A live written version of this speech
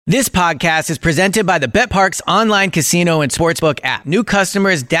This podcast is presented by the BetParx online casino and sportsbook app. New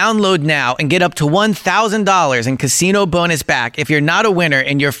customers download now and get up to $1,000 in casino bonus back if you're not a winner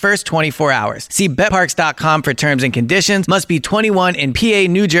in your first 24 hours. See BetParx.com for terms and conditions. Must be 21 in PA,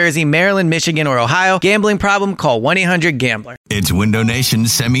 New Jersey, Maryland, Michigan, or Ohio. Gambling problem? Call 1-800-GAMBLER. It's Window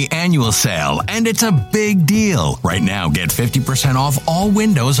Nation's semi-annual sale, and it's a big deal. Right now, get 50% off all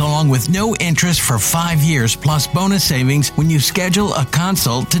windows along with no interest for 5 years plus bonus savings when you schedule a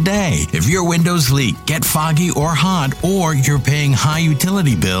consult today. If your windows leak, get foggy or hot, or you're paying high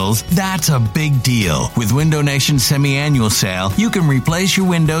utility bills, that's a big deal. With Window Nation's semi-annual sale, you can replace your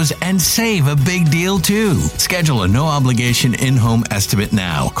windows and save a big deal too. Schedule a no-obligation in-home estimate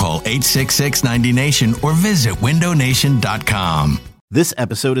now. Call 866-90NATION or visit windownation.com. This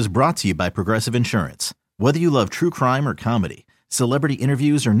episode is brought to you by Progressive Insurance. Whether you love true crime or comedy, celebrity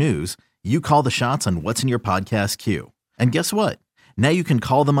interviews or news, you call the shots on what's in your podcast queue. And guess what? Now you can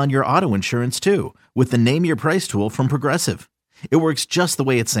call them on your auto insurance too with the Name Your Price tool from Progressive. It works just the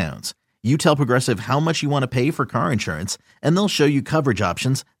way it sounds. You tell Progressive how much you want to pay for car insurance, and they'll show you coverage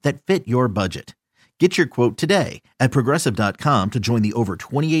options that fit your budget. Get your quote today at Progressive.com to join the over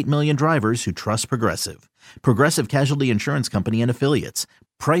 28 million drivers who trust Progressive. Progressive Casualty Insurance Company and Affiliates.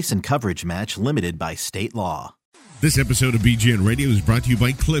 Price and coverage match limited by state law. This episode of BGN Radio is brought to you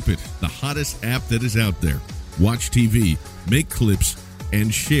by Clip It, the hottest app that is out there. Watch TV, make clips,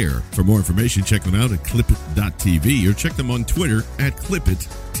 and share. For more information, check them out at clipit.tv or check them on Twitter at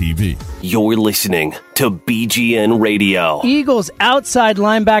clipit.tv. You're listening to BGN Radio. Eagles outside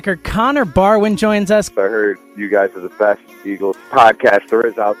linebacker Connor Barwin joins us. I heard you guys are the best Eagles podcast there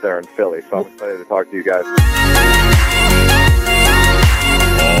is out there in Philly, so I'm excited to talk to you guys.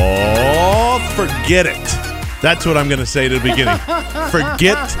 Oh, forget it. That's what I'm going to say to the beginning.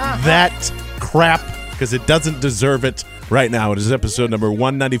 Forget that crap, because it doesn't deserve it right now. It is episode number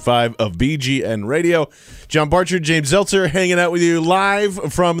 195 of BGN Radio. John Barcher, James Zeltzer, hanging out with you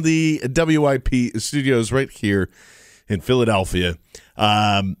live from the WIP studios right here in Philadelphia.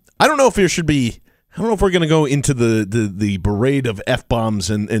 I don't know if there should be, I don't know if we're going to go into the parade of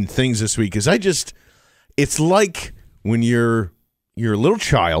F-bombs and things this week, because it's like when you're a little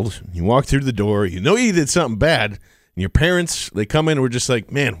child, you walk through the door, you know you did something bad, and your parents, they come in and we're just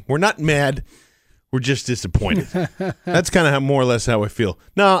like, man, we're not mad. We're just disappointed. That's kind of more or less how I feel.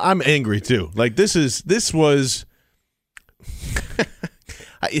 No, I'm angry too. Like this was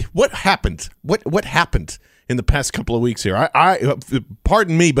what happened? What happened in the past couple of weeks here? I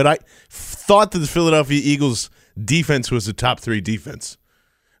pardon me, but I thought that the Philadelphia Eagles defense was the top 3 defense.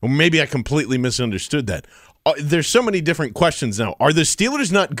 Or maybe I completely misunderstood that. There's so many different questions now. Are the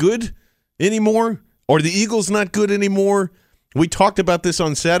Steelers not good anymore? Are the Eagles not good anymore? We talked about this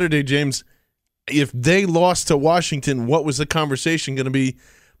on Saturday, James. If they lost to Washington, what was the conversation going to be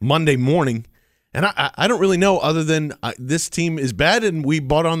Monday morning? And I don't really know, other than this team is bad, and we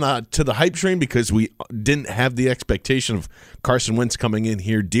bought on to the hype train because we didn't have the expectation of Carson Wentz coming in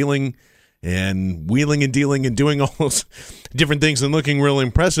here dealing and wheeling and dealing and doing all those different things and looking really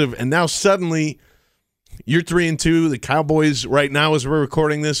impressive. And now suddenly you're 3-2. The Cowboys right now, as we're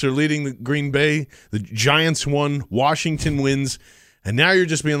recording this, are leading the Green Bay. The Giants won. Washington wins. And now you're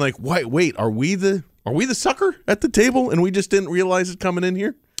just being like, wait, are we the sucker at the table and we just didn't realize it coming in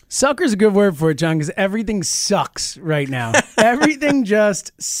here? Sucker's a good word for it, John, because everything sucks right now. Everything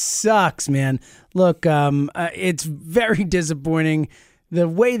just sucks, man. Look, it's very disappointing. The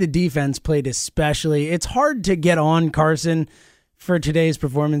way the defense played especially. It's hard to get on Carson for today's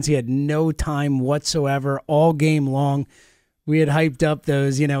performance. He had no time whatsoever all game long. We had hyped up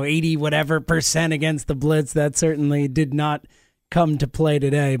those, 80 whatever % against the blitz. That certainly did not come to play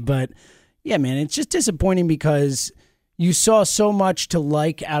today. But yeah, man, it's just disappointing because you saw so much to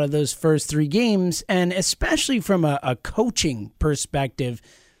like out of those first 3 games, and especially from a coaching perspective,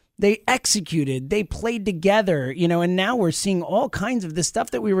 they executed, they played together, and now we're seeing all kinds of the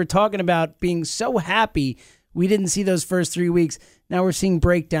stuff that we were talking about, being so happy we didn't see those first 3 weeks. Now we're seeing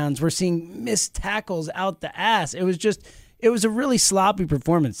breakdowns, we're seeing missed tackles out the ass. It was a really sloppy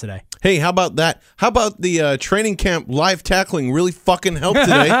performance today. Hey, how about that? How about the training camp live tackling really fucking helped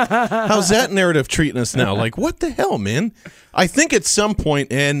today? How's that narrative treating us now? Like, what the hell, man? I think at some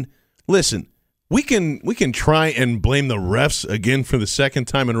point, and listen, we can try and blame the refs again for the second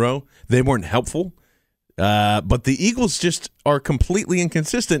time in a row. They weren't helpful. But the Eagles just are completely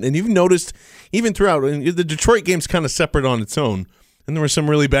inconsistent. And you've noticed even throughout, the Detroit game's kind of separate on its own. And there were some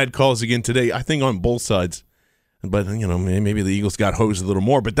really bad calls again today, I think on both sides. But, maybe the Eagles got hosed a little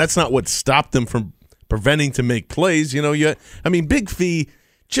more. But that's not what stopped them from preventing to make plays. Big Fee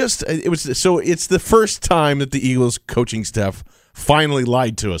it's the first time that the Eagles coaching staff finally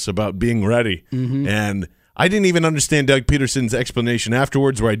lied to us about being ready. And I didn't even understand Doug Peterson's explanation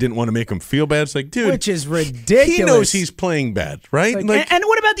afterwards where I didn't want to make him feel bad. It's like, dude. Which is ridiculous. He knows he's playing bad, right? And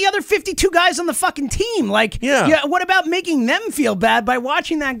what about the other 52 guys on the fucking team? What about making them feel bad by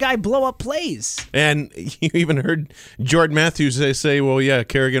watching that guy blow up plays? And you even heard Jordan Matthews say, well, yeah,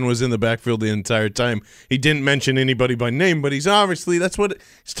 Kerrigan was in the backfield the entire time. He didn't mention anybody by name, but that's what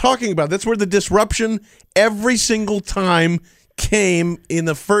he's talking about. That's where the disruption every single time came in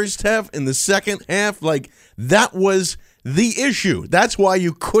the first half, in the second half. That was the issue. That's why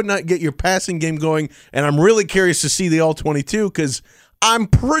you could not get your passing game going. And I'm really curious to see the all-22 because I'm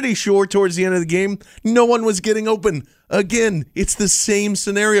pretty sure towards the end of the game, no one was getting open. Again, it's the same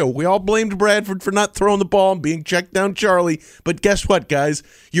scenario. We all blamed Bradford for not throwing the ball and being checked down Charlie. But guess what, guys?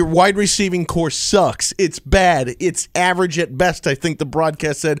 Your wide receiving core sucks. It's bad. It's average at best, I think the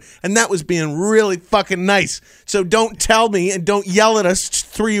broadcast said. And that was being really fucking nice. So don't tell me and don't yell at us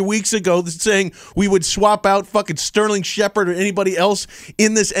 3 weeks ago saying we would swap out fucking Sterling Shepard or anybody else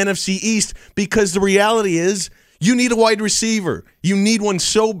in this NFC East, because the reality is, you need a wide receiver. You need one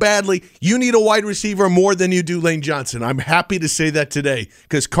so badly. You need a wide receiver more than you do Lane Johnson. I'm happy to say that today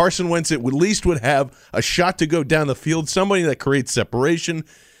because Carson Wentz at least would have a shot to go down the field, somebody that creates separation.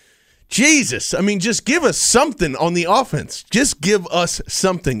 Jesus, I mean, just give us something on the offense. Just give us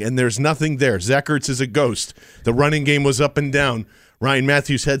something, and there's nothing there. Zach Ertz is a ghost. The running game was up and down. Ryan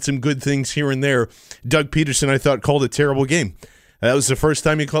Matthews had some good things here and there. Doug Peterson, I thought, called a terrible game. That was the first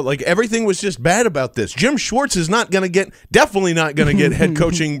time he called. Everything was just bad about this. Jim Schwartz is definitely not going to get head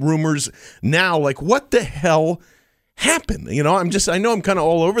coaching rumors now. What the hell happened? I know I'm kind of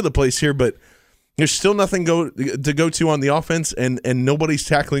all over the place here, but there's still nothing to go to on the offense, and nobody's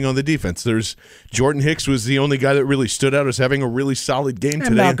tackling on the defense. There's Jordan Hicks was the only guy that really stood out as having a really solid game today.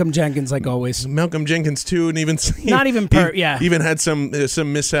 And Malcolm Jenkins, like always. Malcolm Jenkins too, and even even had some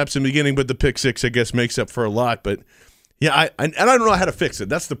mishaps in the beginning, but the pick six I guess makes up for a lot. But yeah, I don't know how to fix it.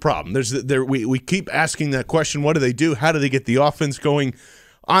 That's the problem. We keep asking that question. What do they do? How do they get the offense going?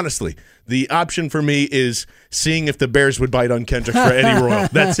 Honestly, the option for me is seeing if the Bears would bite on Kendrick for Eddie Royal.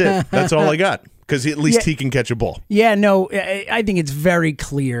 That's it. That's all I got. Because at least he can catch a ball. Yeah, no, I think it's very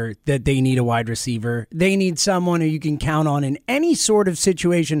clear that they need a wide receiver. They need someone who you can count on in any sort of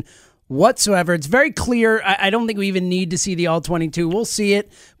situation whatsoever. It's very clear. I don't think we even need to see the All-22. We'll see it,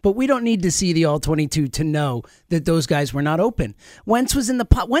 but we don't need to see the All-22 to know that those guys were not open. Wentz was in the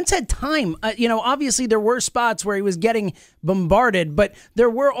pot. Wentz had time. Obviously there were spots where he was getting bombarded, but there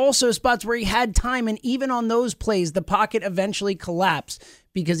were also spots where he had time, and even on those plays, the pocket eventually collapsed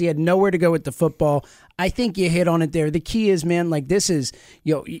because he had nowhere to go with the football. I think you hit on it there. The key is, man,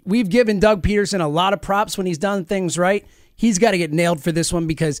 we've given Doug Peterson a lot of props when he's done things right. He's got to get nailed for this one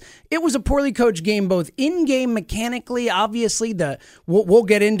because it was a poorly coached game, both in-game mechanically. Obviously, we'll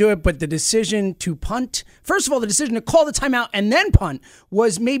get into it, but the decision to punt, first of all, the decision to call the timeout and then punt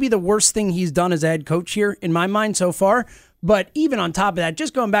was maybe the worst thing he's done as a head coach here, in my mind, so far. But even on top of that,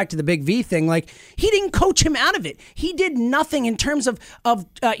 just going back to the Big V thing, he didn't coach him out of it. He did nothing in terms of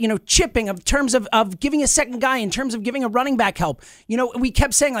chipping, in terms of giving a second guy, in terms of giving a running back help. We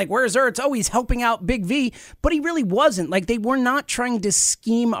kept saying, where's Ertz? Oh, he's helping out Big V. But he really wasn't. They were not trying to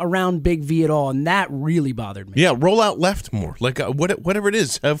scheme around Big V at all, and that really bothered me. Yeah, roll out left more. Whatever it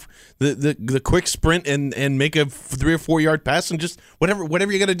is, have the quick sprint and make a 3 or 4 yard pass and just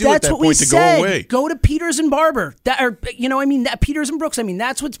whatever you got to do at that point to go away. Go to Peters and Barber. Peters and Brooks.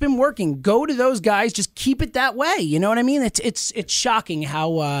 That's what's been working. Go to those guys. Just keep it that way. You know what I mean? It's shocking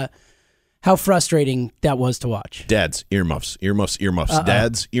how frustrating that was to watch. Dads, earmuffs.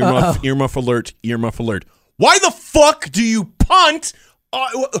 Dads, earmuff alert. Why the fuck do you punt?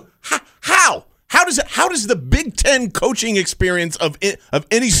 How? How does the Big Ten coaching experience of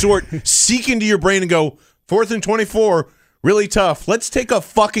any sort seek into your brain and go 4th and 24? Really tough. Let's take a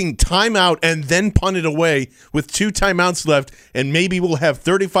fucking timeout and then punt it away with 2 timeouts left, and maybe we'll have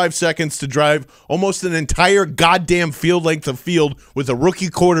 35 seconds to drive almost an entire goddamn field length of field with a rookie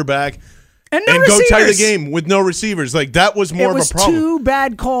quarterback and go tie the game with no receivers. That was more of a problem. It was 2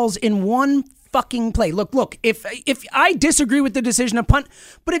 bad calls in one fucking play. Look, if I disagree with the decision to punt,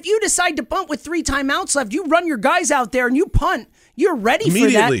 but if you decide to punt with 3 timeouts left, you run your guys out there and you punt. You're ready for that.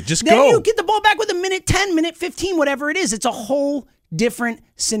 Immediately, just then go. You get the ball back with a minute 10, minute 15, whatever it is. It's a whole different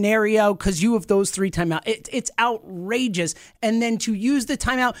scenario because you have those 3 timeouts. It's outrageous. And then to use the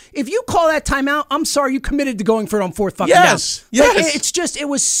timeout, if you call that timeout, I'm sorry, you committed to going for it on 4th fucking down. Yes. It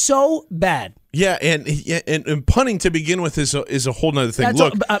was so bad. Yeah, and punting to begin with is a whole nother thing.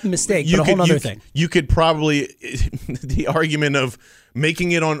 That's a mistake, but a whole other thing. You could probably the argument of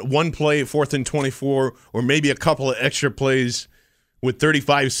making it on one play, 4th and 24, or maybe a couple of extra plays with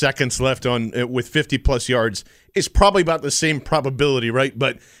 35 seconds left on with 50-plus yards is probably about the same probability, right?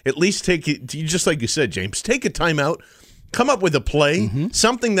 But at least take it, just like you said, James, take a timeout, come up with a play,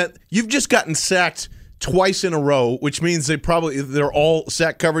 something that you've just gotten sacked twice in a row, which means they're all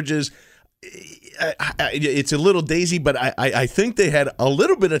sack coverages. It's a little daisy, but I think they had a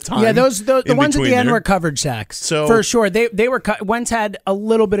little bit of time. Yeah, the ones at the end there. were coverage sacks. So for sure, they were. Wentz had a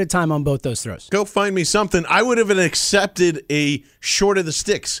little bit of time on both those throws. Go find me something. I would have accepted a short of the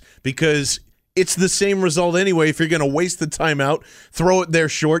sticks because it's the same result anyway. If you're going to waste the timeout, throw it there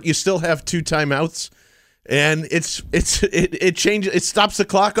short. You still have 2 timeouts, and it changes. It stops the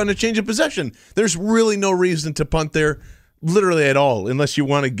clock on a change of possession. There's really no reason to punt there. Literally at all, unless you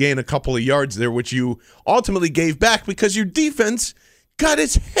want to gain a couple of yards there, which you ultimately gave back because your defense got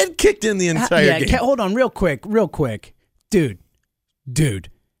its head kicked in the entire game. Hold on, real quick. Dude,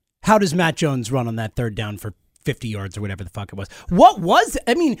 how does Matt Jones run on that third down for 50 yards or whatever the fuck it was? What was it?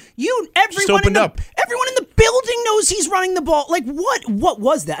 I mean, everyone in the building knows he's running the ball. Like, what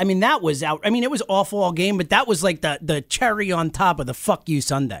was that? I mean, that was out. I mean, it was awful all game, but that was like the cherry on top of the fuck you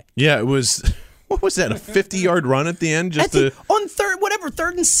Sunday. Yeah, it was. What was that? A 50-yard run at the end? On third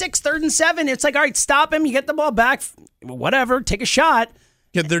and 6, 3rd and 7. It's like, all right, stop him. You get the ball back. Whatever, take a shot.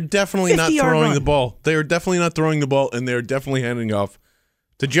 Yeah, they're definitely not throwing the ball. They are definitely not throwing the ball, and they're definitely handing off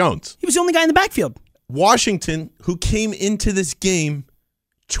to Jones. He was the only guy in the backfield. Washington, who came into this game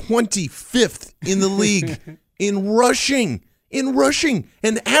 25th in the league in rushing, and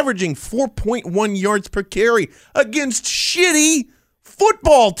averaging 4.1 yards per carry against shitty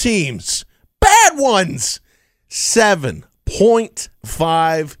football teams. Bad ones.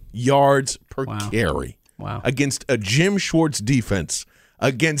 7.5 yards per carry. Wow. Against a Jim Schwartz defense.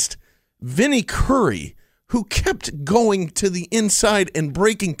 Against Vinny Curry, who kept going to the inside and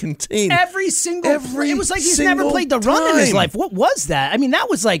breaking contain. It was like he's never played the run in his life. What was that? I mean, that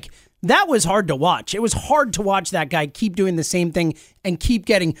was hard to watch. It was hard to watch that guy keep doing the same thing and keep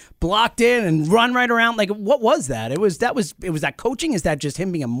getting blocked in and run right around. Like, what was that? Was that coaching? Is that just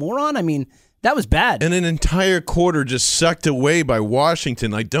him being a moron? I mean, that was bad. And an entire quarter just sucked away by Washington.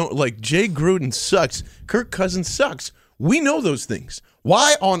 Jay Gruden sucks. Kirk Cousins sucks. We know those things.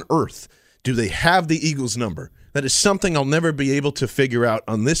 Why on earth do they have the Eagles number? That is something I'll never be able to figure out.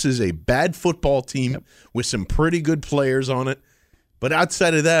 This is a bad football team with some pretty good players on it. But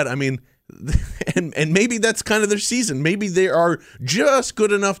outside of that, I mean, and maybe that's kind of their season. Maybe they are just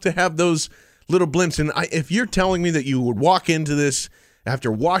good enough to have those little blimps. And if you're telling me that you would walk into this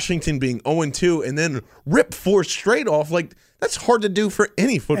after Washington being 0-2 and then rip 4 straight off, like, that's hard to do for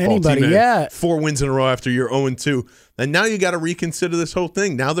any football team. Yeah. 4 wins in a row after you're 0-2. And now you got to reconsider this whole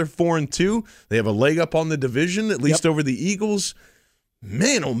thing. Now they're 4-2. They have a leg up on the division, at least over the Eagles.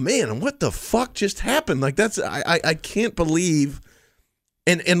 Man, oh man, what the fuck just happened? Like, I can't believe.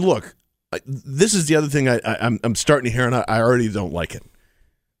 And look, this is the other thing I'm starting to hear, and I already don't like it.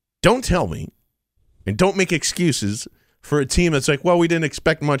 Don't tell me, and don't make excuses for a team that's like, well, we didn't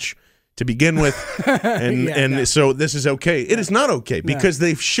expect much to begin with, so this is okay. It is not okay because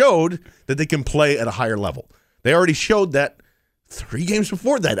they've showed that they can play at a higher level. They already showed that 3 games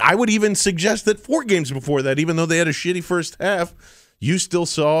before that. I would even suggest that 4 games before that, even though they had a shitty first half, you still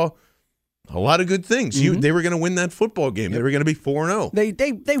saw a lot of good things. They were going to win that football game. They were going to be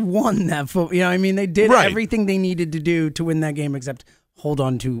 4-0. They won that football. You know, I mean, they did everything they needed to do to win that game except hold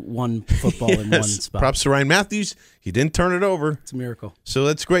on to one football in one spot. Props to Ryan Matthews. He didn't turn it over. It's a miracle. So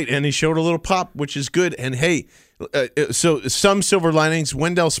that's great. And he showed a little pop, which is good. And, hey, so some silver linings.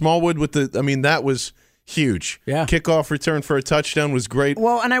 Wendell Smallwood that was huge. Yeah. Kickoff return for a touchdown was great.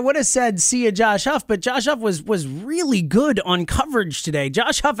 Well, and I would have said see ya Josh Huff, but Josh Huff was really good on coverage today.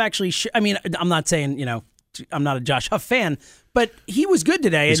 Josh Huff actually, I'm not saying, I'm not a Josh Huff fan, but he was good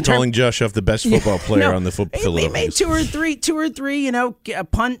today. He's calling Josh Huff the best football player on the football. He made two or three,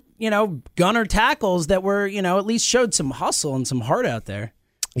 punt, gunner tackles that were, at least showed some hustle and some heart out there.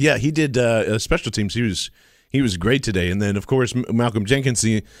 Yeah, he did special teams. He was great today. And then, of course, Malcolm Jenkins,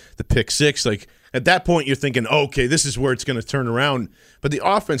 the pick 6. Like, at that point, you're thinking, okay, this is where it's going to turn around. But the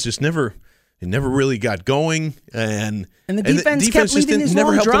offense just never really got going. And the defense kept leading these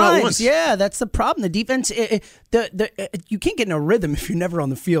long drives. Yeah, that's the problem. The defense, you can't get in a rhythm if you're never on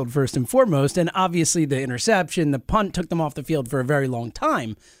the field, first and foremost. And obviously the interception, the punt took them off the field for a very long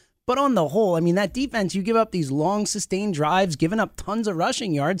time. But on the whole, that defense, you give up these long, sustained drives, giving up tons of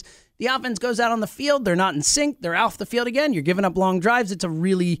rushing yards. The offense goes out on the field. They're not in sync. They're off the field again. You're giving up long drives. It's a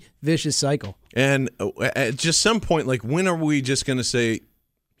really vicious cycle. And at just some point, like, when are we just going to say,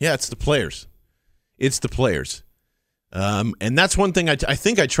 yeah, it's the players? It's the players. And that's one thing I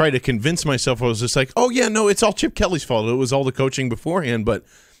think I tried to convince myself. I was just like, oh, yeah, no, it's all Chip Kelly's fault. It was all the coaching beforehand. But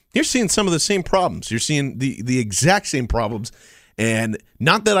you're seeing some of the same problems. You're seeing the exact same problems. And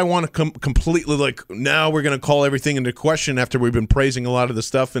not that I want to completely now we're going to call everything into question after we've been praising a lot of the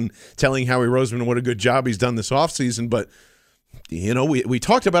stuff and telling Howie Roseman what a good job he's done this offseason. But, we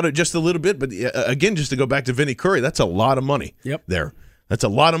talked about it just a little bit. But, again, just to go back to Vinny Curry, that's a lot of money there. That's a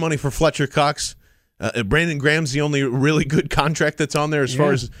lot of money for Fletcher Cox. Brandon Graham's the only really good contract that's on there as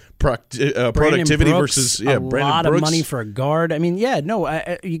far as productivity Brooks, versus Brandon lot Brooks. Of money for a guard. I mean,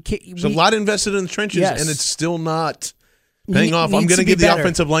 you can't. There's a lot invested in the trenches, Yes. and it's still not paying off. I'm going to give the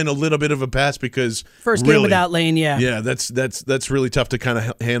offensive line a little bit of a pass because first really, game without Lane, that's really tough to kind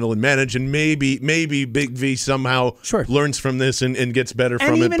of handle and manage. And maybe Big V somehow learns from this and gets better from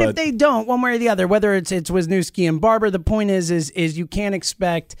it. And even if they don't, one way or the other, whether it's Wisniewski and Barber, the point is you can't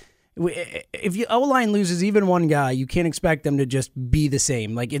expect. If your O-line loses even one guy, you can't expect them to just be the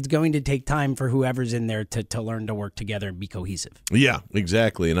same. Like, it's going to take time for whoever's in there to learn to work together and be cohesive. Yeah,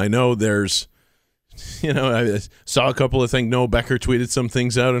 exactly. And I know there's, I saw a couple of things. Noah Becker tweeted some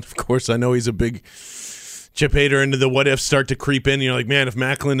things out. And, of course, I know he's a big Chip hater, and the what-ifs start to creep in. You're like, man, if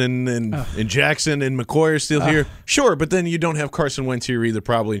Macklin and Jackson and McCoy are still here, sure. But then you don't have Carson Wentz here either,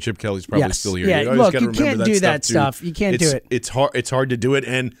 probably, and Chip Kelly's probably still here. Yeah, look, you can't do that stuff. You can't do it. It's hard to do it.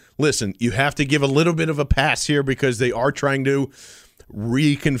 And listen, you have to give a little bit of a pass here because they are trying to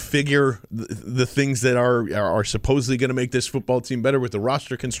reconfigure the things that are supposedly going to make this football team better with the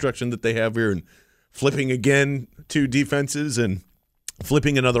roster construction that they have here and flipping again two defenses and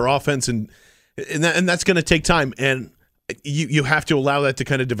flipping another offense and that's going to take time, and you have to allow that to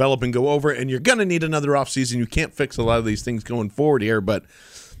kind of develop and go over, and you're going to need another offseason. You can't fix a lot of these things going forward here, but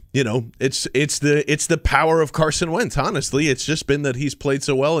it's the power of Carson Wentz, honestly. It's just been that he's played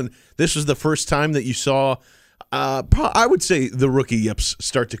so well, and this was the first time that you saw, I would say, the rookie yips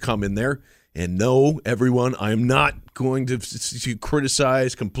start to come in there. And no, everyone, I'm not going to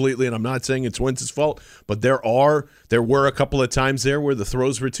criticize completely, and I'm not saying it's Wentz's fault, but there were a couple of times there where the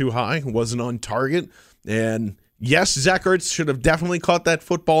throws were too high, wasn't on target, and yes, Zach Ertz should have definitely caught that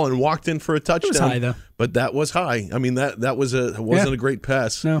football and walked in for a touchdown. It was high, though. But that was high. I mean, that wasn't a great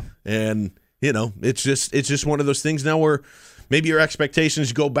pass. No, and it's just one of those things now where maybe your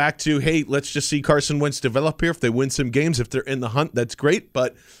expectations go back to, hey, let's just see Carson Wentz develop here. If they win some games, if they're in the hunt, that's great.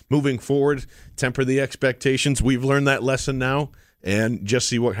 But moving forward, temper the expectations. We've learned that lesson now, and just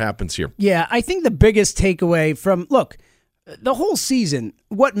see what happens here. Yeah, I think the biggest takeaway from, look, the whole season,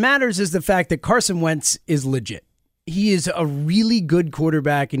 what matters is the fact that Carson Wentz is legit. He is a really good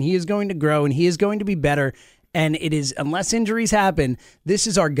quarterback, and he is going to grow, and he is going to be better. And it is, unless injuries happen, this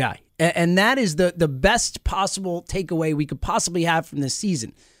is our guy. And that is the best possible takeaway we could possibly have from this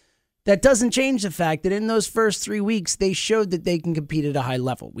season. That doesn't change the fact that in those first 3 weeks, they showed that they can compete at a high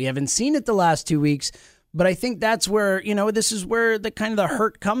level. We haven't seen it the last 2 weeks, but I think that's where, this is where the kind of the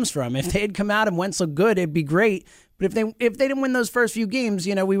hurt comes from. If they had come out and Wentz looked good, it'd be great. But if they didn't win those first few games,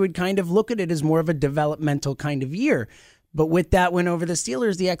 we would kind of look at it as more of a developmental kind of year. But with that win over the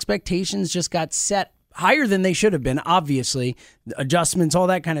Steelers, the expectations just got set higher than they should have been, obviously, adjustments, all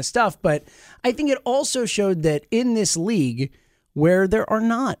that kind of stuff. But I think it also showed that in this league where there are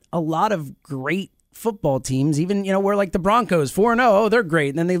not a lot of great football teams, even, where like the Broncos 4-0, oh, they're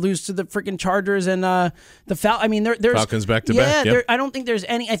great. And then they lose to the freaking Chargers and the Falcons. I mean, there's Falcons back to back. Yeah, I don't think there's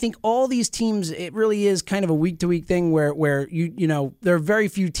any. I think all these teams, it really is kind of a week to week thing where there are very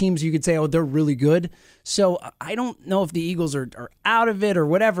few teams you could say, oh, they're really good. So I don't know if the Eagles are out of it or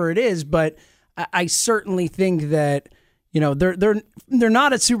whatever it is, but I certainly think that, they're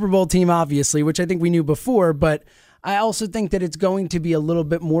not a Super Bowl team, obviously, which I think we knew before, but I also think that it's going to be a little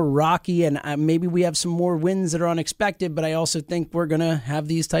bit more rocky, and maybe we have some more wins that are unexpected, but I also think we're going to have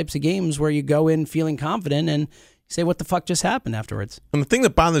these types of games where you go in feeling confident and say, what the fuck just happened afterwards? And the thing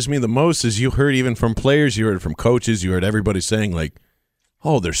that bothers me the most is you heard even from players, you heard from coaches, you heard everybody saying, like,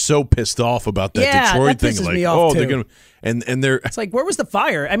 oh, they're so pissed off about that Detroit that thing. Like, me off they're going to, and they're. It's like, where was the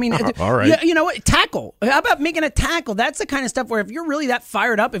fire? I mean, all right. You know what? Tackle. How about making a tackle? That's the kind of stuff where if you're really that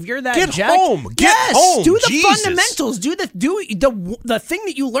fired up, if you're that get jacked, home, do the Jesus. fundamentals. Do the thing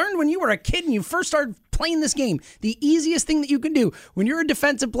that you learned when you were a kid and you first started playing this game. The easiest thing that you can do when you're a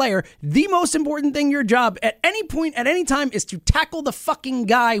defensive player, the most important thing, your job at any point, at any time, is to tackle the fucking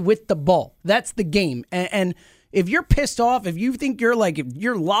guy with the ball. That's the game. And if you're pissed off, if you think you're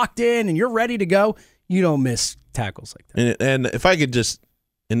locked in and you're ready to go, you don't miss tackles like that. And if I could just,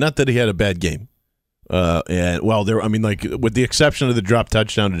 and not that he had a bad game, with the exception of the drop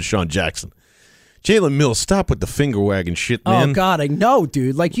touchdown to Deshaun Jackson, Jalen Mills, stop with the finger wagging shit, man. Oh God, I know,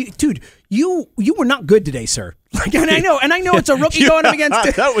 dude. Like you were not good today, sir. Like, and I know it's a rookie going up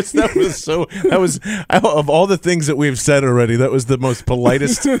against. That was of all the things that we've said already, that was the most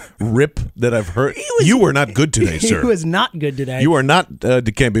politest rip that I've heard. You were not good today, sir. He was not good today. You are not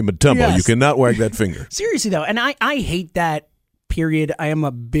Dikembe Mutombo. Yes. You cannot wag that finger. Seriously though, and I hate that. Period. I am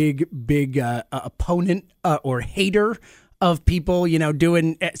a big opponent or hater of people,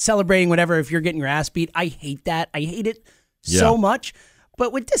 doing celebrating whatever if you're getting your ass beat. I hate that. I hate it so much.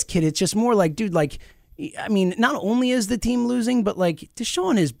 But with this kid, it's just more like, dude, like, I mean, not only is the team losing, but like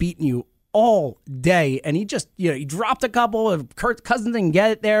Deshaun has beaten you all day, and he just, he dropped a couple of Kirk Cousins didn't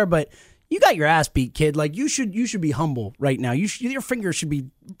get it there, but you got your ass beat, kid. Like you should be humble right now. Your finger should be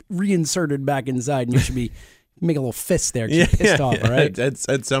reinserted back inside, and you should be. Make a little fist there. Get pissed off, all right?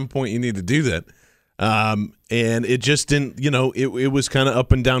 At some point, you need to do that. And it just didn't, it was kind of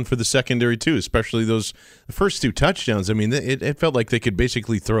up and down for the secondary, too, especially the first two touchdowns. I mean, it felt like they could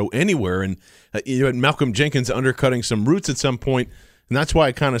basically throw anywhere. And you had Malcolm Jenkins undercutting some routes at some point. And that's why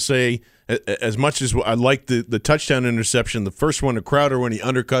I kind of say, as much as I like the touchdown interception, the first one to Crowder when he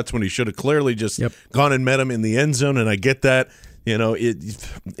undercuts, when he should have clearly just gone and met him in the end zone, and I get that.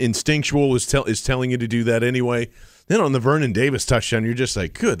 Instinctual is telling you to do that anyway. Then on the Vernon Davis touchdown, you're just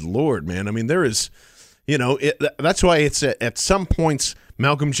like, good Lord, man. I mean, there is, that's why it's at some points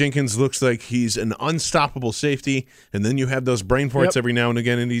Malcolm Jenkins looks like he's an unstoppable safety, and then you have those brain farts every now and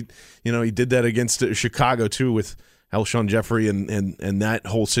again, and he did that against Chicago too with Alshon Jeffrey and that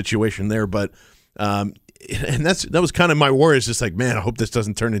whole situation there. But and that was kind of my worry. Is just like, man, I hope this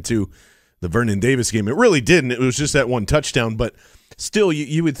doesn't turn into the Vernon Davis game. It really didn't. It was just that one touchdown, but still,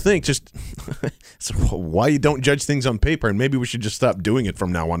 you would think just why you don't judge things on paper, and maybe we should just stop doing it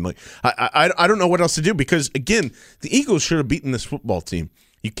from now on. Like I don't know what else to do, because again, the Eagles should have beaten this football team.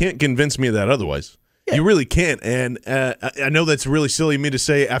 You can't convince me of that otherwise. Yeah. You really can't. And I know that's really silly of me to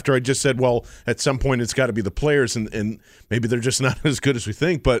say after I just said, well, at some point it's got to be the players, and maybe they're just not as good as we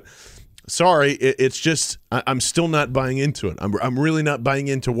think, but. Sorry, it's just I'm still not buying into it. I'm really not buying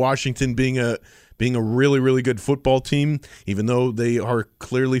into Washington being a really, really good football team, even though they are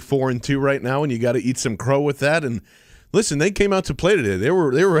clearly 4-2 right now, and you got to eat some crow with that. And listen, they came out to play today. They were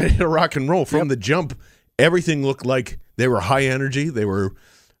ready to rock and roll from the jump. Everything looked like they were high energy. They were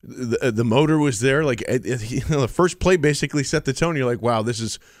the motor was there. Like the first play basically set the tone. You're like, wow, this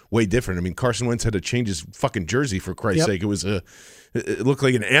is way different. I mean, Carson Wentz had to change his fucking jersey for Christ's sake. It looked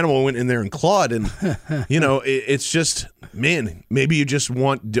like an animal went in there and clawed, and it's just, man, maybe it's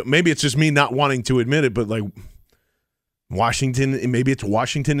just me not wanting to admit it, but like Washington, maybe it's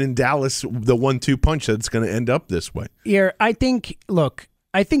Washington and Dallas, the 1-2 punch that's going to end up this way. Yeah, I think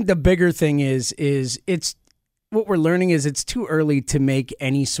the bigger thing is it's what we're learning is it's too early to make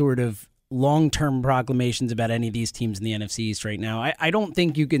any sort of long-term proclamations about any of these teams in the NFC East right now. I don't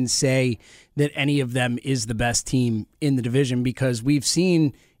think you can say that any of them is the best team in the division, because we've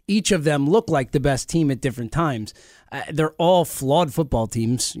seen each of them look like the best team at different times. They're all flawed football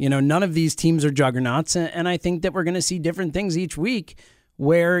teams. None of these teams are juggernauts, and I think that we're going to see different things each week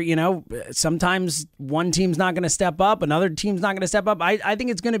where, sometimes one team's not going to step up, another team's not going to step up. I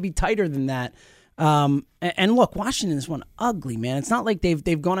think it's going to be tighter than that. And look, Washington is one ugly, man. It's not like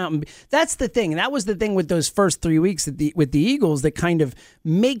they've gone out and that's the thing. And that was the thing with those first 3 weeks with the Eagles that kind of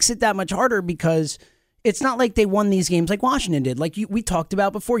makes it that much harder, because it's not like they won these games like Washington did. Like we talked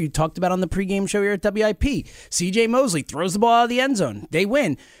about before. You talked about on the pregame show here at WIP. C.J. Mosley throws the ball out of the end zone. They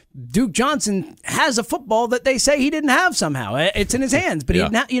win. Duke Johnson has a football that they say he didn't have somehow. It's in his hands, but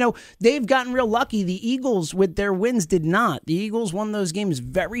they've gotten real lucky. The Eagles, with their wins, did not. The Eagles won those games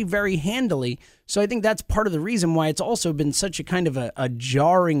very, very handily. So I think that's part of the reason why it's also been such a kind of a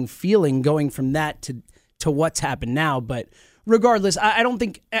jarring feeling going from that to what's happened now. But regardless, I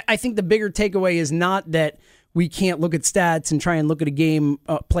think the bigger takeaway is not that we can't look at stats and try and look at a game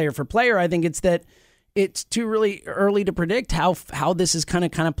player for player. I think it's that it's too really early to predict how this is kind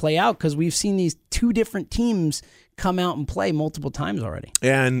of play out, because we've seen these two different teams come out and play multiple times already.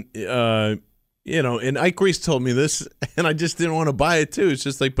 And and Ike Reese told me this, and I just didn't want to buy it too. It's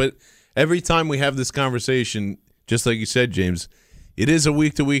just like, but every time we have this conversation, just like you said, James, it is a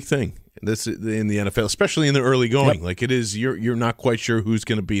week-to-week thing. This in the NFL, especially in the early going. Yep. Like it is, you're not quite sure who's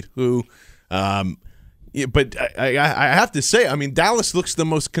going to beat who. But I have to say, I mean, Dallas looks the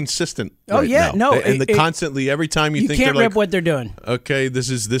most consistent. Oh yeah, now. No, and constantly every time you think can't they're rip what they're doing. Okay, this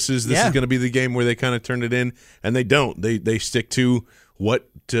is going to be the game where they kind of turn it in, and they don't. They stick to what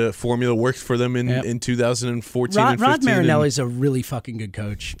formula worked for them in 2014 and 15. Rod Marinelli's a really fucking good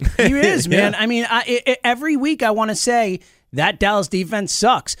coach. He is, man. I mean, every week I want to say that Dallas defense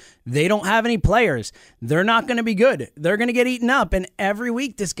sucks. They don't have any players. They're not going to be good. They're going to get eaten up. And every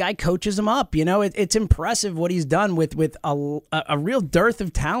week, this guy coaches them up. You know, it's impressive what he's done with a real dearth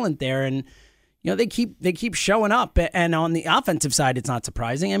of talent there. And you know, they keep showing up. And on the offensive side, it's not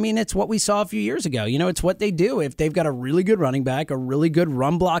surprising. I mean, it's what we saw a few years ago. You know, it's what they do. If they've got a really good running back, a really good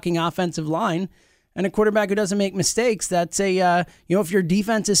run-blocking offensive line, and a quarterback who doesn't make mistakes, that's if your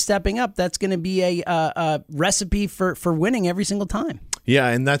defense is stepping up, that's going to be a recipe for winning every single time. Yeah,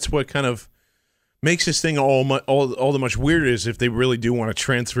 and that's what kind of makes this thing all the much weirder is if they really do want to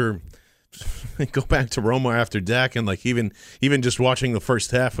transfer, go back to Romo after Dak, and like even just watching the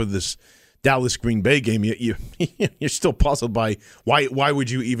first half of this Dallas Green Bay game, you're still puzzled by why would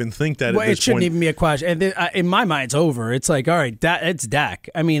you even think that? Well, at this it shouldn't point? even be a question. And in my mind, it's over. It's like, all right, it's Dak.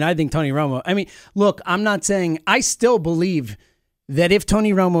 I mean, I think Tony Romo. I mean, look, I'm not saying I still believe that if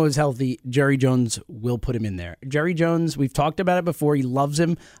Tony Romo is healthy, Jerry Jones will put him in there. Jerry Jones, we've talked about it before. He loves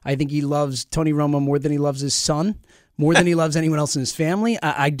him. I think he loves Tony Romo more than he loves his son, more than he loves anyone else in his family.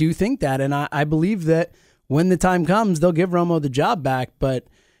 I do think that, and I believe that when the time comes, they'll give Romo the job back. But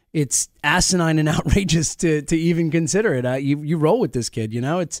it's asinine and outrageous to even consider it. You roll with this kid, you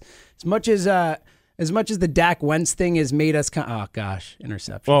know. It's as much as the Dak Wentz thing has made us. Oh gosh,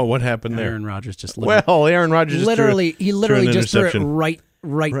 interception. Oh, what happened there? Aaron Rodgers just Aaron Rodgers literally just threw it interception.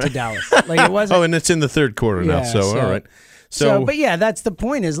 right to Dallas. Like it wasn't. Oh, and it's in the third quarter now. So all right. So, but yeah, that's the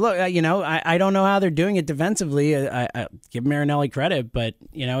point. Is look, you know, I don't know how they're doing it defensively. I give Marinelli credit, but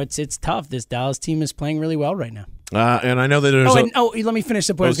you know, it's tough. This Dallas team is playing really well right now. And I know that there's. Let me finish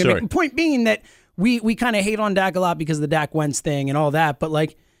the point. I was gonna make. Point being that we kind of hate on Dak a lot because of the Dak Wentz thing and all that, but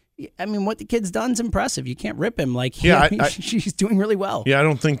like, I mean, what the kid's done's impressive. You can't rip him. Like, she's doing really well. Yeah, I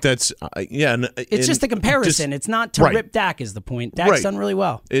don't think that's. It's just a comparison. It's not to rip Dak is the point. Dak's done really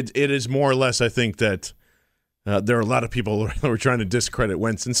well. It is more or less. I think that there are a lot of people who are trying to discredit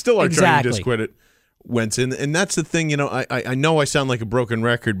Wentz and still are trying to discredit Wentz, and that's the thing. You know, I know I sound like a broken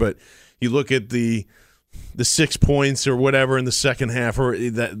record, but you look at the 6 points or whatever in the second half, or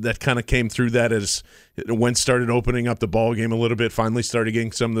that kind of came through that as Wentz started opening up the ball game a little bit, finally started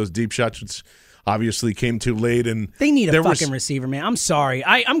getting some of those deep shots, which obviously came too late. And they need a fucking receiver, man. I'm sorry.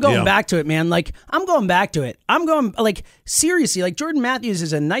 I'm going back to it, man. Like, I'm going back to it. I'm going, like, seriously, like, Jordan Matthews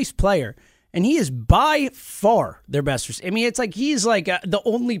is a nice player, and he is by far their best receiver. I mean, it's like he's like the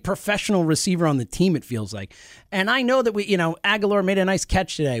only professional receiver on the team, it feels like. And I know that Aguilar made a nice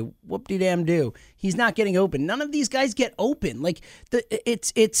catch today. Whoop-de-damn-do. He's not getting open. None of these guys get open. Like,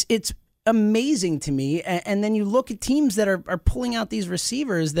 it's amazing to me. And then you look at teams that are pulling out these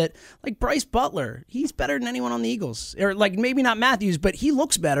receivers that, like Bryce Butler, he's better than anyone on the Eagles. Or, like, maybe not Matthews, but he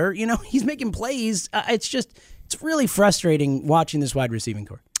looks better. You know, he's making plays. It's really frustrating watching this wide receiving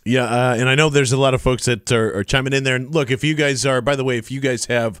corps. Yeah, and I know there's a lot of folks that are chiming in there. And look, if you guys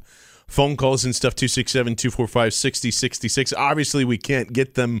have phone calls and stuff, 267-245-6066. Obviously, we can't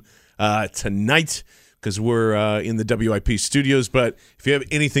get them tonight because we're in the WIP studios. But if you have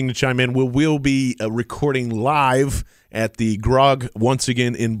anything to chime in, we'll be recording live at the Grog once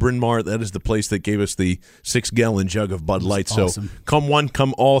again in Bryn Mawr. That is the place that gave us the 6-gallon jug of Bud Light. Awesome. So come one,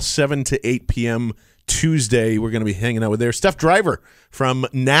 come all, 7 to 8 p.m. Tuesday, we're going to be hanging out with there. Steph Driver from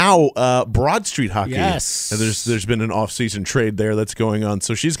now Broad Street Hockey. Yes. And there's been an off-season trade there that's going on.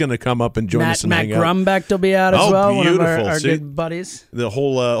 So she's going to come up and join us and hang out. Matt Grumbeck will be out as well. Beautiful. One of our good buddies. The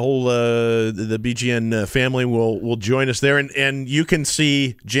whole the BGN family will join us there. And you can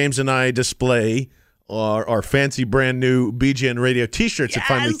see James and I display our fancy brand new BGN Radio T-shirts that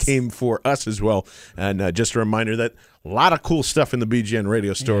finally came for us as well. And just a reminder that a lot of cool stuff in the BGN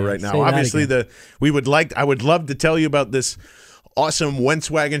Radio store right now. Obviously, I would love to tell you about this awesome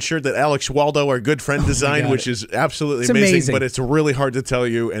Wentzwagen shirt that Alex Waldo, our good friend, designed, which is absolutely amazing. But it's really hard to tell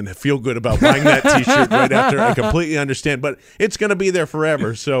you and feel good about buying that T-shirt right after. I completely understand, but it's going to be there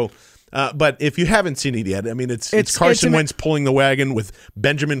forever. So. But if you haven't seen it yet, I mean, it's Carson Wentz pulling the wagon with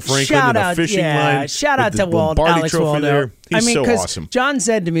Benjamin Franklin and a fishing line. Shout out to Alex Waldo. There. He's so awesome. John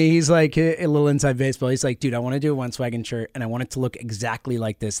said to me, he's like, a little inside baseball, he's like, dude, I want to do a Wentzwagen shirt, and I want it to look exactly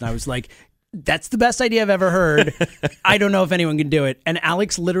like this. And I was like, that's the best idea I've ever heard. I don't know if anyone can do it. And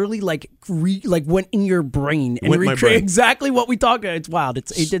Alex literally went in your brain and recreated exactly what we talked about. It's wild.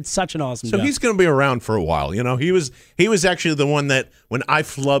 He did such an awesome job. So he's going to be around for a while. You know, he was actually the one that when I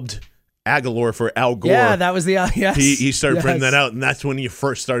flubbed Aguilar for Al Gore. Yeah, that was the yes. He started printing that out, and that's when you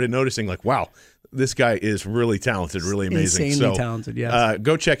first started noticing, like, wow, this guy is really talented, really amazing. Insanely talented, yes.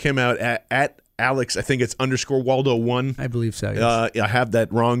 Go check him out at Alex, I think it's _Waldo1. I believe so, yes. I have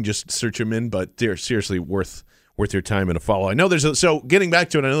that wrong, just search him in, but seriously, worth worth your time and a follow. I know so getting back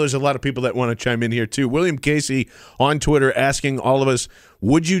to it, I know there's a lot of people that want to chime in here too. William Casey on Twitter asking all of us,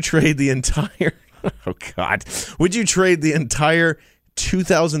 would you trade the entire would you trade the entire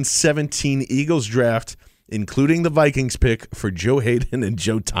 2017 Eagles draft, including the Vikings pick, for Joe Hayden and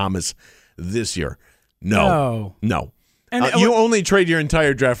Joe Thomas this year? No. And you only trade your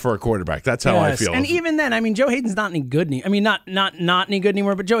entire draft for a quarterback. That's how I feel. And even then, I mean, Joe Hayden's not any good. Not any good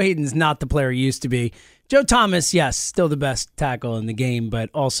anymore, but Joe Hayden's not the player he used to be. Joe Thomas, yes, still the best tackle in the game, but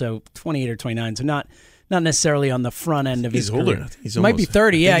also 28 or 29, so not necessarily on the front end of his career. Older. He's might be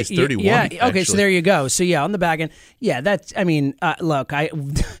 30. Yeah, he's 31. Yeah. Okay, so there you go. So yeah, on the back end, yeah. That's. I mean, look, I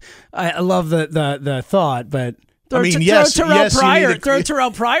love the thought, but throw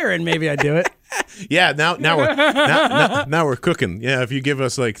Terrell Pryor, and maybe I'd do it. Yeah, now we're cooking. Yeah, if you give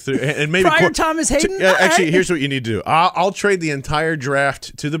us like and maybe Pryor, Thomas, Hayden. Actually, here's what you need to do. I'll trade the entire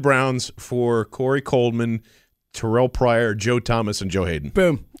draft to the Browns for Corey Coleman, Terrell Pryor, Joe Thomas, and Joe Hayden.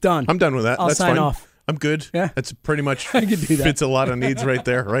 Boom, done. I'm done with that. I'll That's sign fine. off. I'm good. Yeah, that's pretty much I could do that. Fits a lot of needs right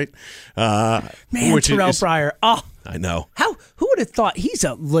there, right? Man, Terrell Pryor. Oh, I know. Who would have thought he's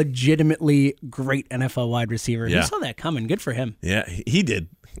a legitimately great NFL wide receiver? Yeah. Who saw that coming? Good for him. Yeah, he did.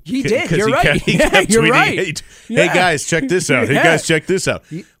 He did. You're he right. Kept You're tweeting, right. Hey guys, check this out. Hey guys, check this out.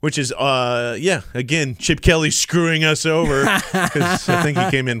 Which is, again, Chip Kelly screwing us over because I think he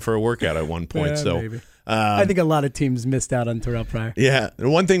came in for a workout at one point. Maybe. I think a lot of teams missed out on Terrell Pryor. Yeah.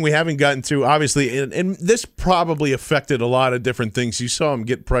 And one thing we haven't gotten to, obviously, and this probably affected a lot of different things. You saw him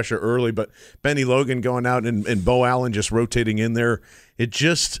get pressure early, but Benny Logan going out and Bo Allen just rotating in there. It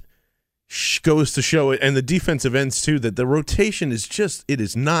just goes to show it, and the defensive ends too, that the rotation is it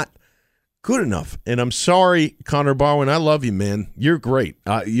is not good enough. And I'm sorry, Connor Barwin, I love you, man. You're great.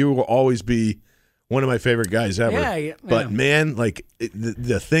 You will always be one of my favorite guys ever. Yeah. But man, like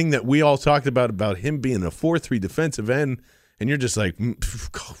the thing that we all talked about him being a 4-3 defensive end, and you're just like,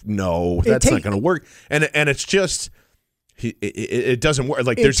 no, that's not going to work. And it's just. It doesn't work.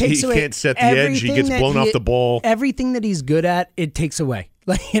 Like he can't set the edge. He gets blown off the ball. Everything that he's good at, it takes away.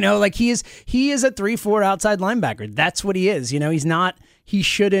 Like he is a 3-4 outside linebacker. That's what he is. He's not. He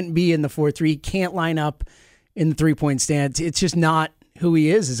shouldn't be in the 4-3. He can't line up in the 3-point stance. It's just not who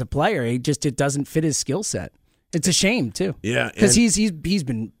he is as a player. It doesn't fit his skill set. It's a shame too. Yeah, because he's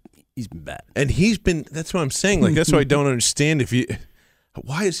been bad. And that's what I'm saying. Like that's what I don't understand.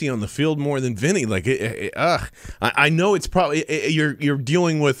 Why is he on the field more than Vinny? Like, I know it's probably you're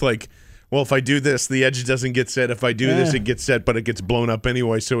dealing with like, well, if I do this, the edge doesn't get set. If I do this, it gets set, but it gets blown up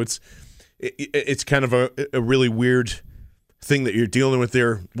anyway. So it's kind of a really weird thing that you're dealing with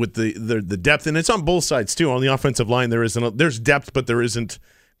there with the depth, and it's on both sides too. On the offensive line, there's depth, but there isn't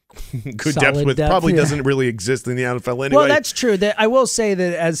good depth. Probably doesn't really exist in the NFL anyway. Well, that's true. That I will say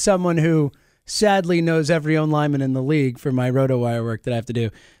that as someone who sadly knows every own lineman in the league for my RotoWire work that I have to do,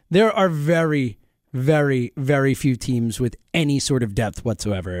 there are very, very, very few teams with any sort of depth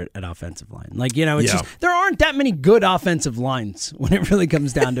whatsoever at offensive line. Like, it's just, there aren't that many good offensive lines when it really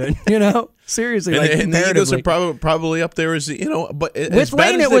comes down to it, Seriously. And the Eagles are probably up there as, but with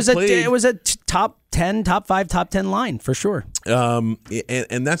Lane, it was a top 10, top 5, top 10 line for sure. And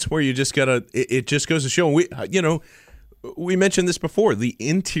that's where you just gotta, it just goes to show, we mentioned this before. The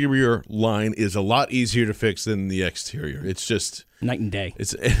interior line is a lot easier to fix than the exterior. It's just night and day.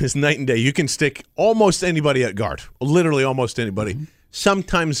 It's night and day. You can stick almost anybody at guard, literally almost anybody. Mm-hmm.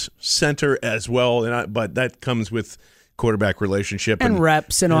 Sometimes center as well, but that comes with quarterback relationship and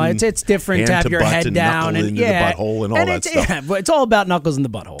reps and all. It's different to have your head down and the butthole and all that stuff. Yeah, but it's all about knuckles in the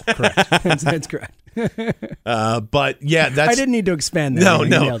butthole. Correct. That's correct. But yeah, I didn't need to expand that.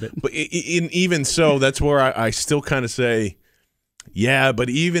 No. But even so, that's where I still kind of say, yeah. But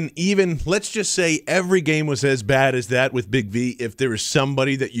even let's just say every game was as bad as that with Big V. If there was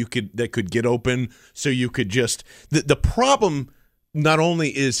somebody that could get open, so you could just the problem not only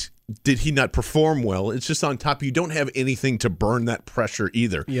is did he not perform well, it's just on top you don't have anything to burn that pressure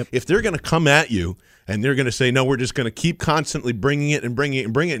either. Yep. If they're going to come at you and they're going to say no, we're just going to keep constantly bringing it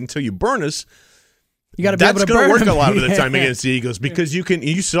until you burn us. You got to be able to burn. That's going to work a lot of the time against the Eagles because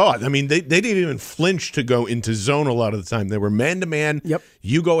you saw it. I mean, they didn't even flinch to go into zone a lot of the time. They were man-to-man. Yep.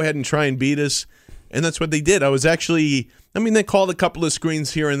 You go ahead and try and beat us, and that's what they did. They called a couple of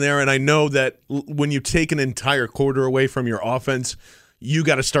screens here and there, and I know that when you take an entire quarter away from your offense, you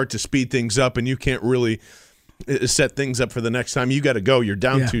got to start to speed things up, and you can't really set things up for the next time. You got to go. You're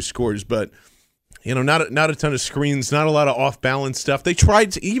down 2 scores, but not a ton of screens, not a lot of off-balance stuff. They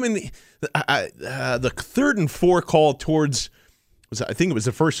tried to even the 3rd and 4 call towards I think it was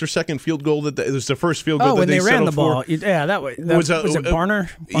the first or second field goal it was the first field goal that when they ran the settled ball. for. Yeah, that was it Barner?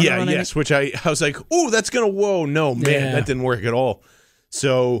 Yeah, run, yes, which I was like, oh, that's going to, whoa, no, man, that didn't work at all.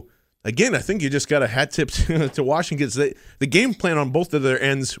 So, again, I think you just got a hat tip to Washington. The game plan on both of their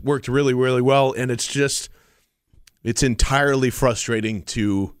ends worked really, really well, and it's entirely frustrating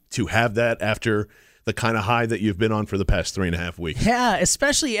to have that after the kind of high that you've been on for the past 3.5 weeks. Yeah,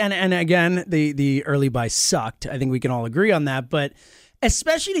 especially, and again, the early bye sucked. I think we can all agree on that, but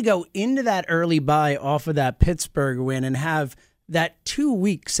especially to go into that early bye off of that Pittsburgh win and have that 2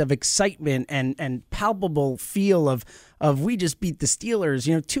 weeks of excitement and palpable feel of we just beat the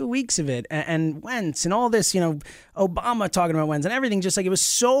Steelers, 2 weeks of it, and Wentz and all this, Obama talking about Wentz and everything, just like it was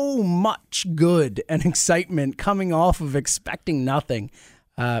so much good and excitement coming off of expecting nothing.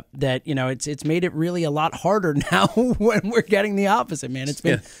 That it's made it really a lot harder now when we're getting the opposite, man. It's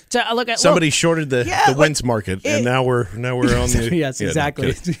been somebody shorted the Wentz market, and now we're on the yes, exactly.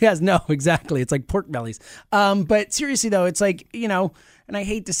 Exactly. It's like pork bellies. But seriously though, it's like and I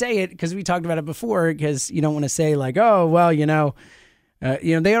hate to say it because we talked about it before, because you don't want to say like, oh well,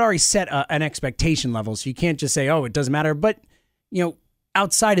 they had already set an expectation level, so you can't just say, oh, it doesn't matter. But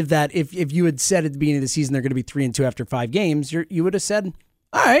outside of that, if you had said at the beginning of the season they're going to be 3-2 after 5 games, you would have said,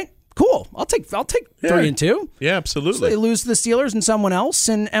 all right, cool. I'll take 3-2. Yeah, absolutely. So they lose to the Steelers and someone else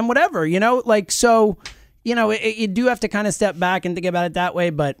and whatever, you do have to kind of step back and think about it that way.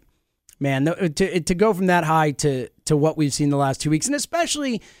 But man, to go from that high to what we've seen the last 2 weeks, and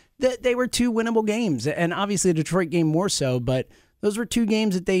especially that they were 2 winnable games, and obviously the Detroit game more so, but those were 2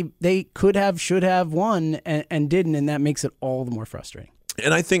 games that they could have, should have won and didn't, and that makes it all the more frustrating.